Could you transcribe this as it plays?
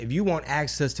If you want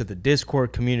access to the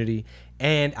Discord community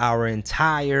and our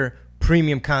entire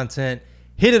premium content,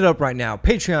 hit it up right now.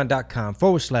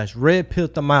 Patreon.com/Red Pill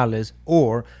Tamales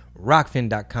or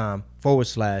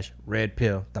Rockfin.com/Red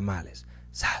Pill Tamales.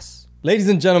 Sas. Ladies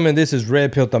and gentlemen, this is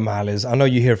Red Pill Tamales. I know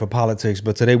you're here for politics,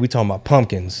 but today we talking about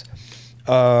pumpkins.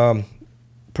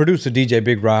 Producer DJ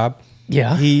Big Rob.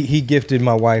 Yeah. He gifted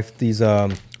my wife these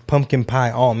pumpkin pie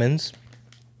almonds.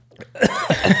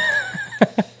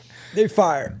 They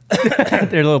fire.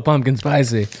 They're a little pumpkin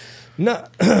spicy. No,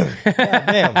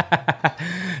 damn.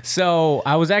 So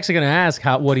I was actually going to ask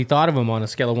what he thought of them on a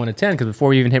scale of 1 to 10, because before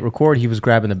we even hit record, he was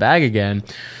grabbing the bag again.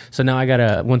 So now I got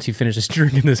to, once he finishes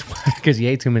drinking this, because he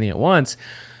ate too many at once,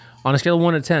 on a scale of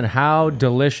 1 to 10, how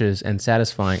delicious and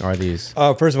satisfying are these?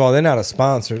 First of all, they're not a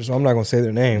sponsor, so I'm not going to say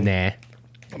their name. Nah.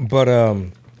 But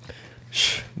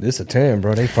this a 10,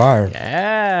 bro. They fire.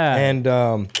 Yeah.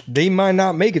 And they might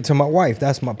not make it to my wife.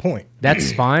 That's my point.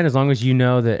 That's fine, as long as you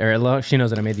know that, or she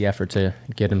knows that I made the effort to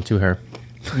get them to her.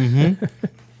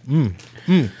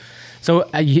 Mm-hmm. So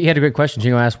you had a great question.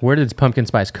 You're going to ask, where did this pumpkin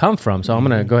spice come from? So I'm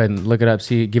going to go ahead and look it up,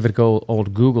 give it a go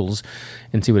old Googles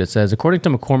and see what it says. According to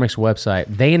McCormick's website,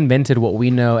 they invented what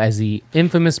we know as the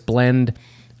infamous blend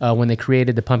when they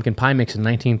created the pumpkin pie mix in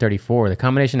 1934. The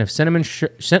combination of cinnamon,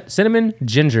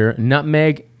 ginger,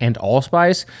 nutmeg, and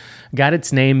allspice got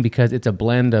its name because it's a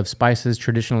blend of spices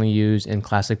traditionally used in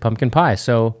classic pumpkin pie.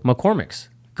 So McCormick's.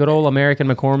 Good old American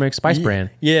McCormick spice brand.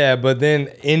 Yeah, but then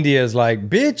India's like,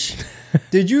 bitch,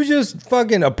 did you just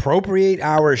fucking appropriate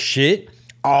our shit?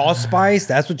 Allspice?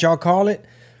 That's what y'all call it?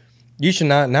 You should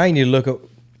not. Now you need to look up.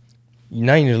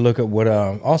 What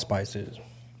allspice is.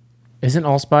 Isn't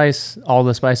allspice all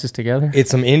the spices together? It's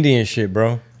some Indian shit,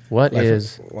 bro. Watch.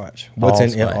 What's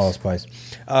in allspice?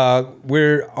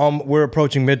 We're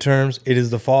approaching midterms. It is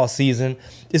the fall season.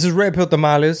 This is Red Pill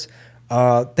Tamales.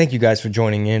 Thank you guys for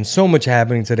joining in. So much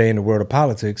happening today in the world of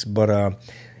politics, but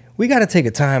we got to take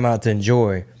a time out to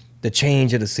enjoy the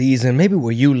change of the season. Maybe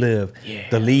where you live,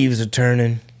 the leaves are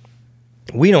turning.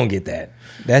 We don't get that.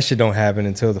 That shit don't happen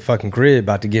until the fucking grid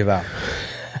about to give out.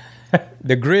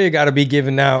 The grid got to be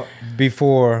given out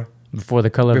before the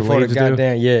color of the leaves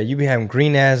goddamn do? Yeah, you be having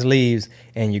green ass leaves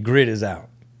and your grid is out.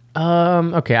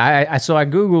 Okay. I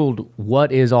Googled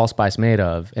what is allspice made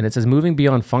of, and it says moving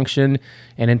beyond function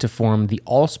and into form, the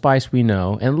allspice we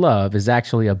know and love is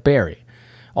actually a berry,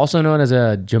 also known as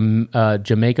a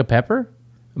Jamaica pepper,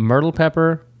 myrtle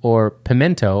pepper, or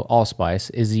pimento.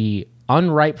 Allspice is the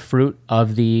unripe fruit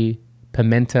of the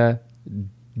Pimenta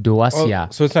doacea.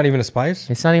 Oh, so it's not even a spice?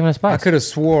 It's not even a spice. I could have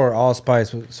swore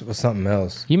allspice was something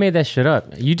else. You made that shit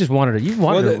up. You just wanted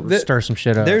to stir some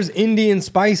shit up. There's Indian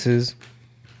spices.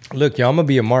 Look, y'all, I'm going to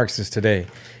be a Marxist today,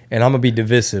 and I'm going to be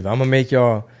divisive. I'm going to make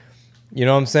y'all, you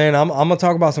know what I'm saying? I'm going to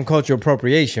talk about some cultural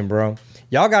appropriation, bro.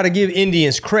 Y'all got to give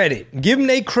Indians credit. Give them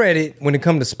their credit when it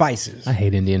comes to spices. I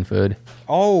hate Indian food.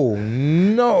 Oh,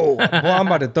 no. Boy, I'm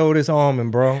about to throw this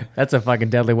almond, bro. That's a fucking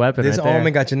deadly weapon. This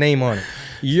almond got your name on it.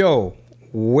 Yo,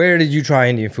 where did you try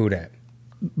Indian food at?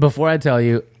 Before I tell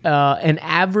you, an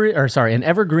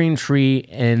evergreen tree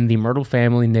in the myrtle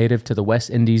family native to the West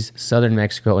Indies, southern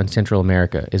Mexico, and Central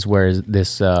America is where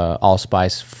this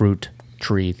allspice fruit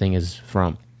tree thing is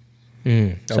from.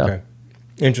 Okay.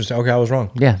 Interesting. Okay, I was wrong.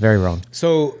 Yeah, very wrong.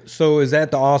 So is that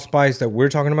the allspice that we're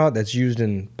talking about that's used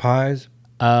in pies?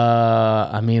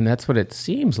 I mean, that's what it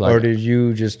seems like. Or did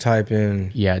you just type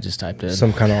in? Yeah, I just typed in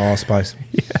some kind of allspice.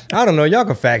 Yeah. I don't know. Y'all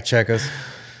can fact check us.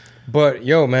 But,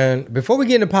 yo, man, before we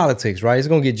get into politics, right, it's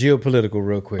going to get geopolitical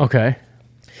real quick. Okay.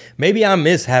 Maybe I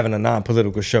miss having a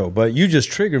non-political show, but you just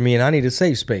triggered me and I need a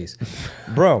safe space.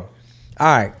 Bro, all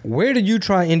right, where did you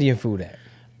try Indian food at?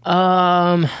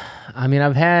 I mean,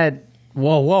 I've had...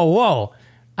 Whoa.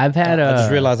 I've had I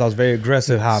just realized I was very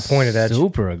aggressive how I pointed at you.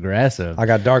 Super aggressive. I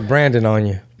got Dark Brandon on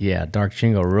you. Yeah, Dark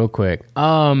Chingo real quick.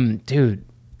 Dude,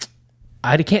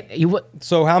 I can't...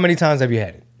 So how many times have you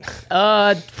had it?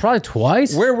 Probably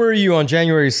twice. Where were you on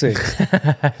January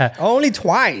 6th? Only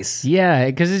twice. Yeah,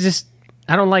 because it's just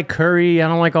I don't like curry. I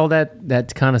don't like all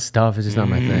that kind of stuff. It's just not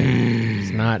my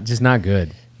thing. It's not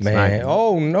good. Man,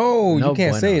 oh no, you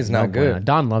can't say it's not good. Bueno.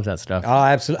 Don loves that stuff. Oh,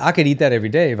 absolutely. I could eat that every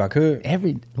day if I could.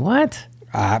 What?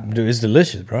 Dude, it's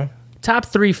delicious, bro. Top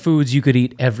 3 foods you could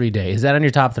eat every day. Is that on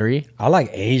your top 3? I like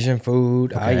Asian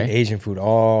food. Okay. I eat Asian food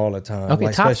all the time. Okay,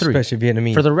 like top 3. Especially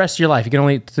Vietnamese. For the rest of your life, you can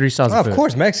only eat 3 styles of food. Of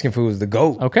course, Mexican food is the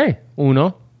GOAT. Okay.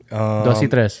 Uno. Dos y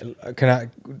tres.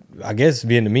 I guess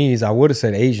Vietnamese. I would have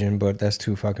said Asian, but that's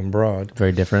too fucking broad.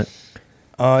 Very different.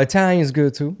 Italian's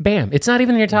good too. Bam. It's not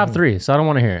even in your top 3, so I don't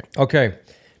want to hear it. Okay.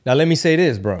 Now let me say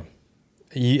this, bro.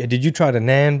 Did you try the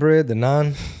naan bread, the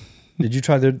naan? Did you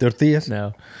try their tortillas?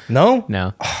 No. No?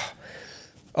 No.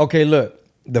 Okay, look.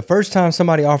 The first time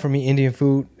somebody offered me Indian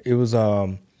food, it was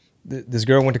this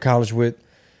girl I went to college with,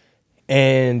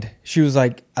 and she was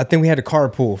like, I think we had a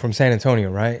carpool from San Antonio,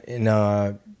 right?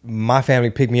 And my family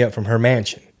picked me up from her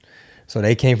mansion. So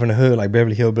they came from the hood, like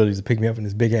Beverly Hillbillies, to pick me up in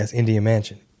this big-ass Indian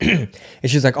mansion. And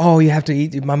she's like, oh, you have to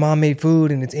eat. My mom made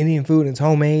food, and it's Indian food, and it's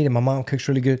homemade, and my mom cooks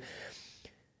really good.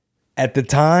 At the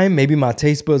time, maybe my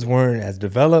taste buds weren't as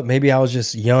developed. Maybe I was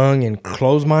just young and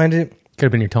closed-minded. Could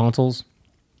have been your tonsils.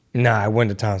 Nah, it wasn't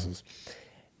the tonsils.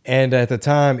 And at the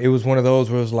time, it was one of those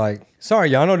where it was like, sorry,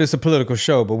 y'all, I know this is a political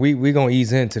show, but we going to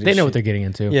ease into this They know shit. what they're getting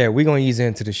into. Yeah, we going to ease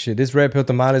into this shit. This Red Pill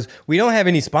Tamales, we don't have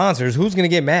any sponsors. Who's going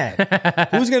to get mad?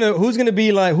 Who's going to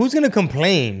be like, who's going to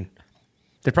complain?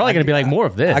 They're probably going to be like, more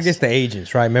of this. I guess the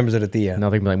agents, right? Members of the TIA. No,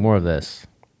 they're going to be like, more of this.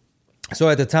 So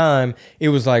at the time, it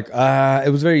was like,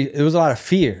 it was a lot of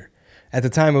fear. At the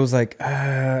time, it was like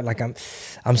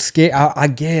I'm scared. I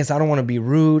guess I don't want to be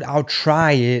rude. I'll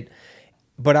try it.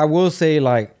 But I will say,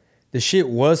 like, the shit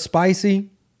was spicy,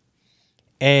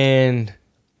 and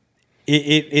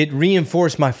it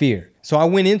reinforced my fear. So I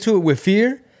went into it with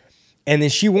fear, and then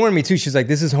she warned me too. She's like,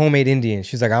 "This is homemade Indian."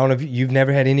 She's like, "I don't know if you've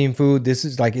never had Indian food. This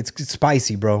is like it's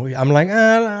spicy, bro." I'm like,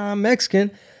 I'm Mexican,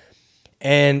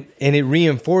 and it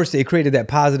reinforced it. It created that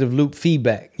positive loop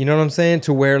feedback. You know what I'm saying?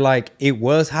 To where like it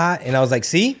was hot, and I was like,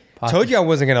 "See, told you I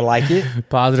wasn't gonna like it."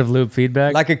 Positive loop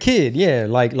feedback. Like a kid, yeah.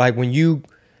 Like when you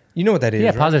know what that is, yeah,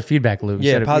 right? positive feedback loop.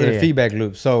 Yeah, positive feedback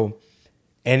loop. So,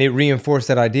 and it reinforced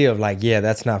that idea of like, yeah,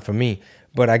 that's not for me.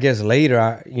 But I guess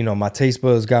later, my taste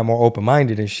buds got more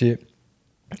open-minded and shit.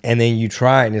 And then you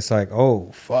try it and it's like,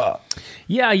 oh, fuck.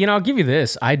 Yeah, I'll give you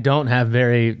this. I don't have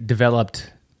very developed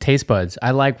taste buds.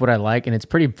 I like what I like, and it's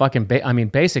pretty fucking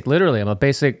basic. Literally, I'm a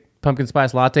basic pumpkin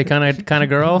spice latte kind of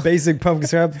girl. Basic pumpkin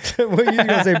spice. What are you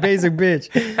gonna say? Basic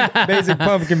bitch. Basic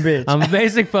pumpkin bitch. I'm a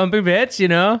basic pumpkin bitch.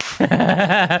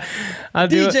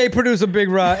 DJ Producer Big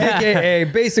Rod, aka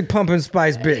Basic Pumpkin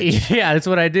Spice Bitch. Yeah, that's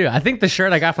what I do. I think the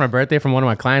shirt I got for my birthday from one of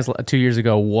my clients 2 years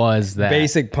ago was that.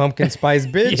 Basic Pumpkin Spice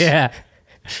Bitch. Yeah.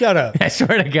 Shut up. I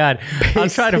swear to God. I'll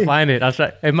try to find it.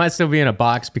 It might still be in a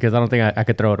box because I don't think I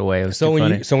could throw it away. It was too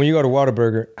funny. So when you go to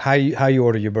Whataburger, how you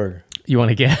order your burger? You want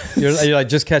to guess? You're like,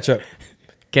 just ketchup.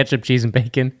 Ketchup, cheese, and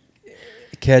bacon.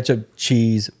 Ketchup,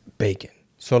 cheese, bacon.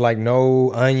 So like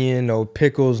no onion, no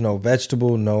pickles, no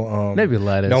vegetable, no maybe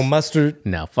lettuce. No mustard.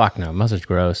 No, fuck no. Mustard's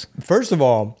gross. First of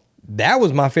all, that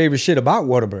was my favorite shit about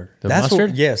Whataburger.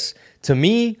 Mustard? Yes. To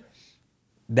me,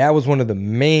 that was one of the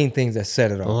main things that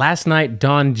set it off. Last night,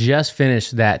 Dawn just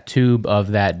finished that tube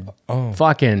of that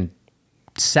fucking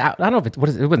sour. I don't know if it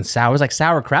wasn't sour. It was like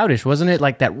sauerkrautish, wasn't it?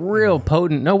 Like that real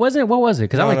potent. No, wasn't it? What was it?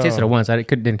 Because I only tasted it once. I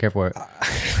didn't care for it.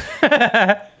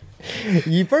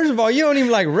 First of all, you don't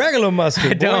even like regular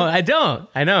mustard. I don't.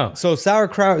 I know. So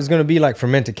sauerkraut is going to be like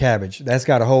fermented cabbage. That's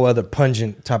got a whole other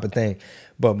pungent type of thing.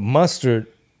 But mustard,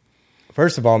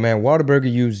 first of all, man,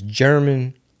 Whataburger used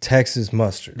German Texas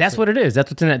mustard. That's what it is. That's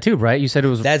what's in that tube, right? You said it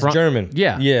was. That's German.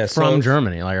 Yeah. Yeah. From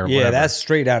Germany, or whatever. That's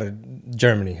straight out of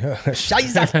Germany.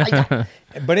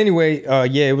 But anyway,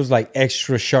 it was like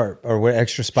extra sharp or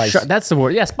extra spicy. That's the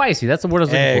word. Yeah, spicy. That's the word I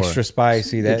was looking for. Extra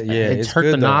spicy. It's hurt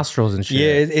the nostrils and shit.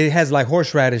 Yeah, it has like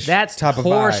horseradish. That's type of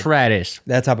horseradish.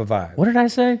 That type of vibe. What did I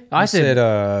say? I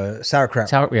said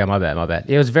sauerkraut. Yeah, my bad.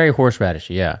 It was very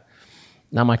horseradish. Yeah,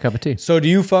 not my cup of tea. So do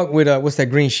you fuck with what's that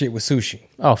green shit with sushi?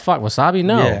 Oh fuck, wasabi?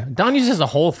 No. Yeah. Dawn uses the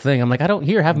whole thing. I'm like, I don't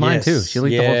have mine too. She'll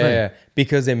eat the whole thing.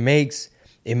 Because it makes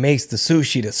the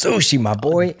sushi, my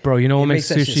boy. Bro, you know what makes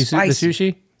the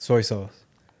sushi? Soy sauce.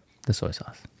 The soy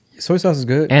sauce. Soy sauce is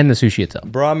good. And the sushi itself.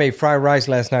 Bro, I made fried rice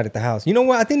last night at the house. You know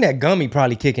what? I think that gummy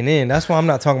probably kicking in. That's why I'm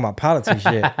not talking about politics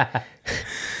yet.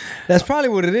 That's probably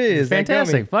what it is.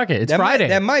 Fantastic. Fuck it. It's Friday.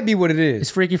 That might be what it is.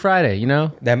 It's Freaky Friday,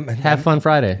 Have fun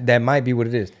Friday. That might be what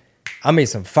it is. I made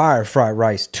some fire fried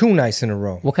rice 2 nights in a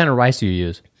row. What kind of rice do you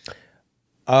use?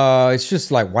 It's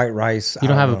just like white rice. You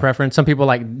don't have a preference? Some people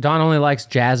Dawn only likes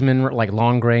jasmine, like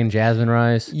long grain jasmine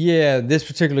rice. Yeah, this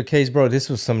particular case, bro, this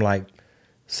was some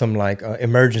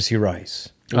emergency rice.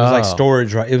 It was like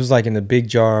storage rice. It was like in a big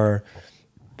jar.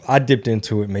 I dipped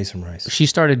into it, made some rice. She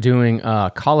started doing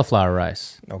cauliflower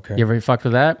rice. Okay. You ever fucked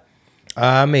with that?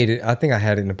 I made it. I think I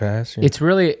had it in the past. It's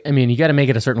really, you got to make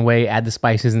it a certain way, add the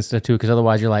spices and stuff too, because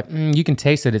otherwise you're like, you can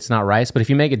taste it, it's not rice. But if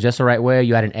you make it just the right way,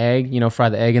 you add an egg, fry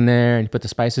the egg in there, and you put the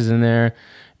spices in there,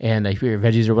 and your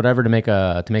veggies or whatever to make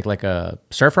like a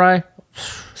stir fry.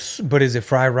 But is it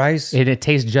fried rice? It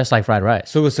tastes just like fried rice.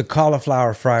 So it's a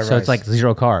cauliflower fried rice. So it's like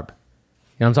 0 carb. You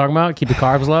know what I'm talking about? Keep the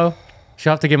carbs low.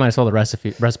 She'll have to give my soul the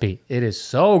recipe. It is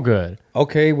so good.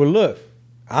 Okay, well look.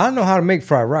 I know how to make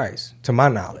fried rice, to my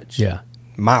knowledge. Yeah.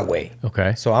 My way.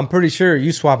 Okay. So I'm pretty sure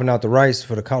you swapping out the rice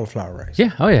for the cauliflower rice.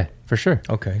 Yeah. Oh, yeah. For sure.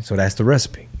 Okay. So that's the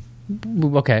recipe.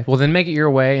 Okay. Well, then make it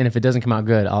your way, and if it doesn't come out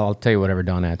good, I'll tell you whatever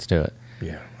Don adds to it.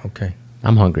 Yeah. Okay.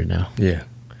 I'm hungry now. Yeah.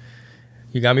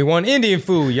 You got me one Indian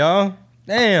food, y'all.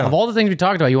 Damn. Of all the things we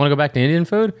talked about, you want to go back to Indian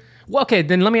food? Well, okay,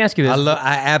 then let me ask you this.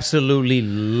 I absolutely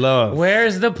love.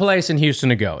 Where's the place in Houston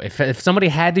to go? If somebody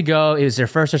had to go, it was their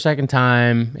first or second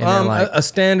time. And like, a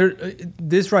standard.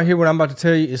 This right here, what I'm about to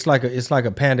tell you, it's like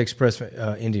a Panda Express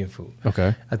Indian food.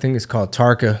 Okay. I think it's called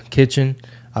Tarka Kitchen.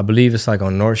 I believe it's like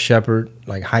on North Shepherd,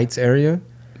 like Heights area.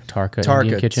 Tarka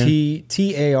Indian Kitchen.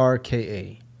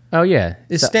 Tarka. Oh yeah,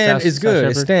 It's standard. It's good.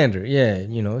 It's standard. Yeah,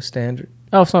 it's standard.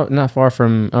 Oh, so not far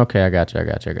from. Okay, I got you.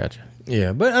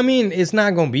 Yeah, but I mean, it's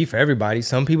not gonna be for everybody.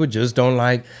 Some people just don't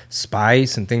like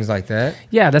spice and things like that.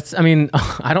 Yeah, I mean,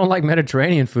 I don't like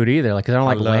Mediterranean food either. Like, 'cause I don't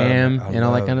like lamb and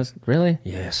all that kind of. Really?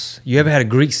 Yes. You ever had a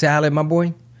Greek salad, my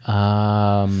boy?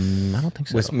 I don't think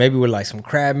so. Maybe with like some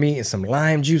crab meat and some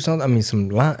lime juice on. I mean, some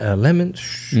lemon.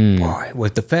 Boy,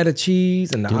 with the feta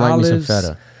cheese and the olives. Like me some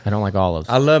feta. I don't like olives.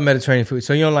 I love Mediterranean food.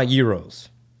 So you don't like gyros?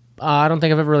 I don't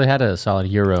think I've ever really had a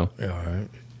solid gyro. All right.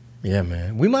 Yeah,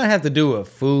 man. We might have to do a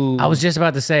food. I was just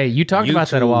about to say, you talked about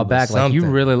that a while back. Like, you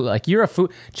really, like, you're a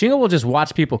food. Chingo will just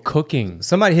watch people cooking.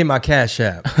 Somebody hit my Cash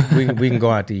App. we can go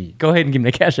out to eat. Go ahead and give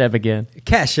me the Cash App again.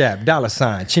 Cash App, $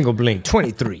 Chingo Bling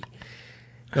 23. You know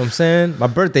what I'm saying? My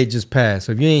birthday just passed,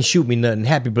 so if you ain't shoot me nothing,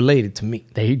 happy belated to me.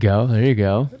 There you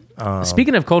go.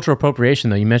 Speaking of cultural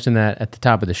appropriation, though, you mentioned that at the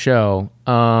top of the show.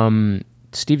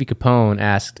 Stevie Capone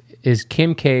asked, is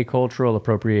Kim K cultural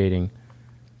appropriating?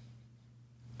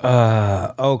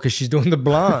 Because she's doing the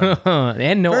blonde.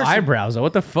 And no eyebrows.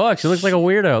 What the fuck? She looks like a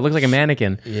weirdo. Looks like a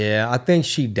mannequin. Yeah, I think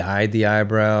she dyed the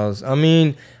eyebrows. I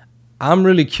mean, I'm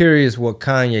really curious what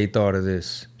Kanye thought of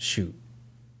this shoot.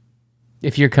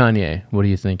 If you're Kanye, what are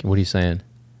you thinking? What are you saying?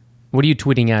 What are you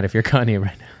tweeting out if you're Kanye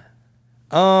right now?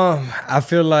 I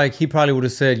feel like he probably would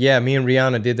have said, yeah, me and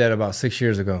Rihanna did that about 6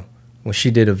 years ago when she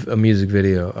did a music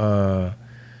video.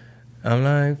 I'm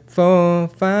like 4 or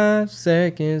 5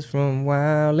 seconds from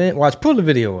wildin'. Watch, pull the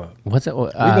video up. What's it?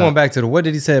 We're going back to what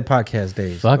did he say at podcast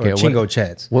days? Fuck it. Chingo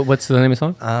chats. What's the name of the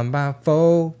song? I'm about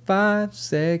 4, 5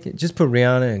 seconds. Just put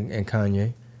Rihanna and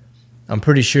Kanye. I'm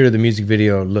pretty sure the music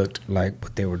video looked like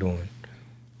what they were doing.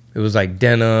 It was like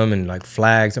denim and like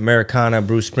flags, Americana,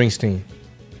 Bruce Springsteen.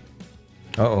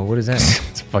 Uh-oh, what is that?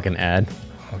 It's a fucking ad.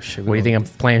 Oh, shit. What do you think? I'm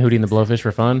playing Hootie and the Blowfish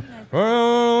for fun?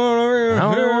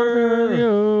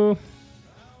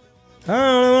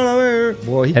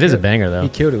 Boy, that is a banger, though. He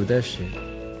killed it with that shit.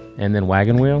 And then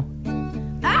Wagon Wheel.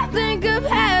 I think I've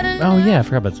had enough. Oh, yeah, I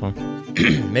forgot about this one.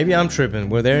 Maybe I'm tripping.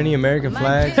 Were there any American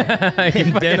flags?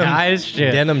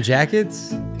 Denim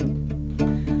jackets?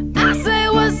 I say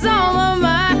what's on my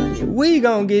mind. We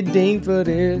gonna get dinged for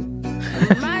this.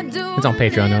 It's on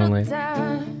Patreon only.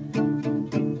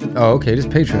 Oh, okay, this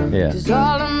is Patreon. Yeah. Just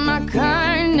all of my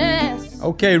kindness.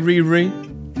 Okay, Riri.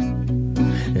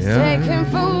 Taken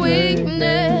for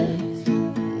weakness.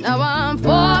 Now I'm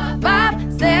 4 or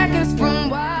 5 seconds from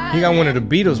wild. He got one of the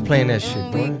Beatles playing that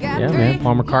shit, boy. Yeah, man.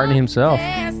 Paul McCartney himself.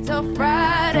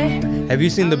 Have you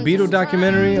seen the Beatle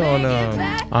documentary on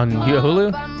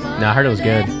Hulu? No, I heard it was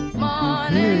good.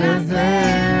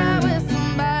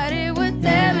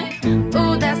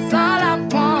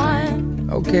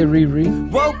 Okay, Riri.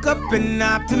 Woke up an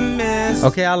optimist.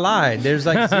 Okay, I lied. There's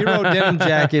like 0 denim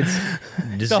jackets.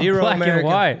 Zero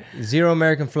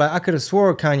American flag. I could have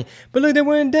swore Kanye, but look, they're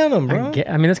wearing denim, bro.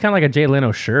 I mean, it's kind of like a Jay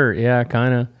Leno shirt. Yeah,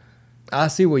 kind of. I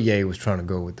see what Ye was trying to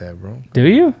go with that, bro. Do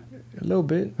you? A little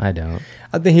bit. I don't.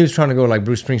 I think he was trying to go like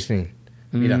Bruce Springsteen.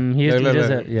 He does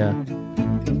that, yeah.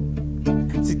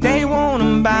 See, they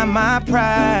wanna buy my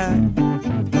pride,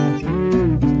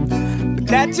 but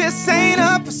that just ain't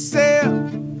up for sale.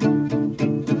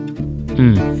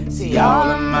 See, all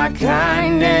of my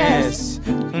kindness.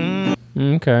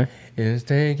 Okay. Is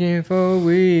taken for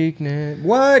weakness.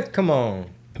 What? Come on.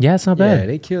 Yeah, it's not bad. Yeah,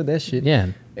 they killed that shit. Yeah.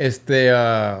 It's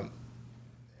the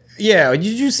yeah, did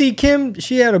you see Kim?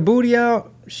 She had a booty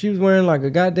out. She was wearing like a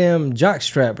goddamn jock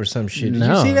strap or some shit. Did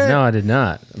you see that? No, I did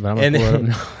not. But I'm gonna pull it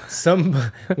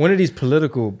up. One of these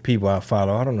political people I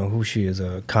follow, I don't know who she is,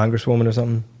 a congresswoman or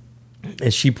something.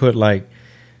 And she put like,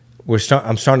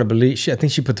 I'm starting to believe. I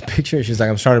think she put the picture. She's like,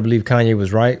 I'm starting to believe Kanye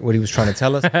was right. What he was trying to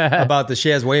tell us about she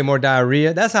has way more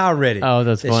diarrhea. That's how I read it. Oh,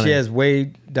 that's funny. She has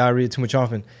way diarrhea too much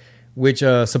often, which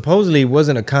supposedly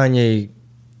wasn't a Kanye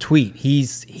tweet.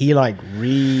 He like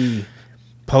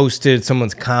reposted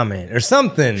someone's comment or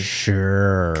something.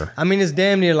 Sure. I mean, it's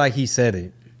damn near like he said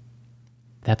it.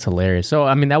 That's hilarious. So,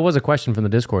 I mean, that was a question from the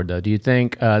Discord, though. Do you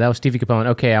think that was Stevie Capone?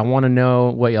 Okay, I want to know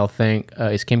what y'all think.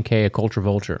 Is Kim K a culture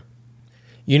vulture?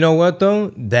 You know what,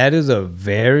 though? That is a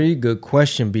very good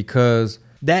question because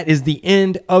that is the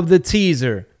end of the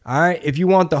teaser. All right. If you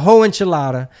want the whole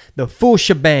enchilada, the full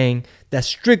shebang, that's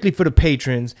strictly for the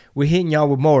patrons. We're hitting y'all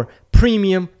with more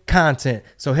premium content.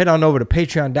 So head on over to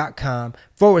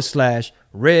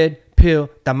patreon.com/Red Pill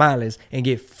Tamales and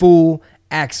get full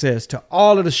access to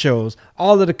all of the shows,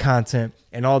 all of the content,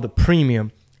 and all the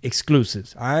premium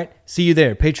exclusives. All right. See you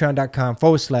there.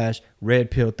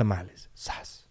 Patreon.com/Red Pill Tamales. Sas.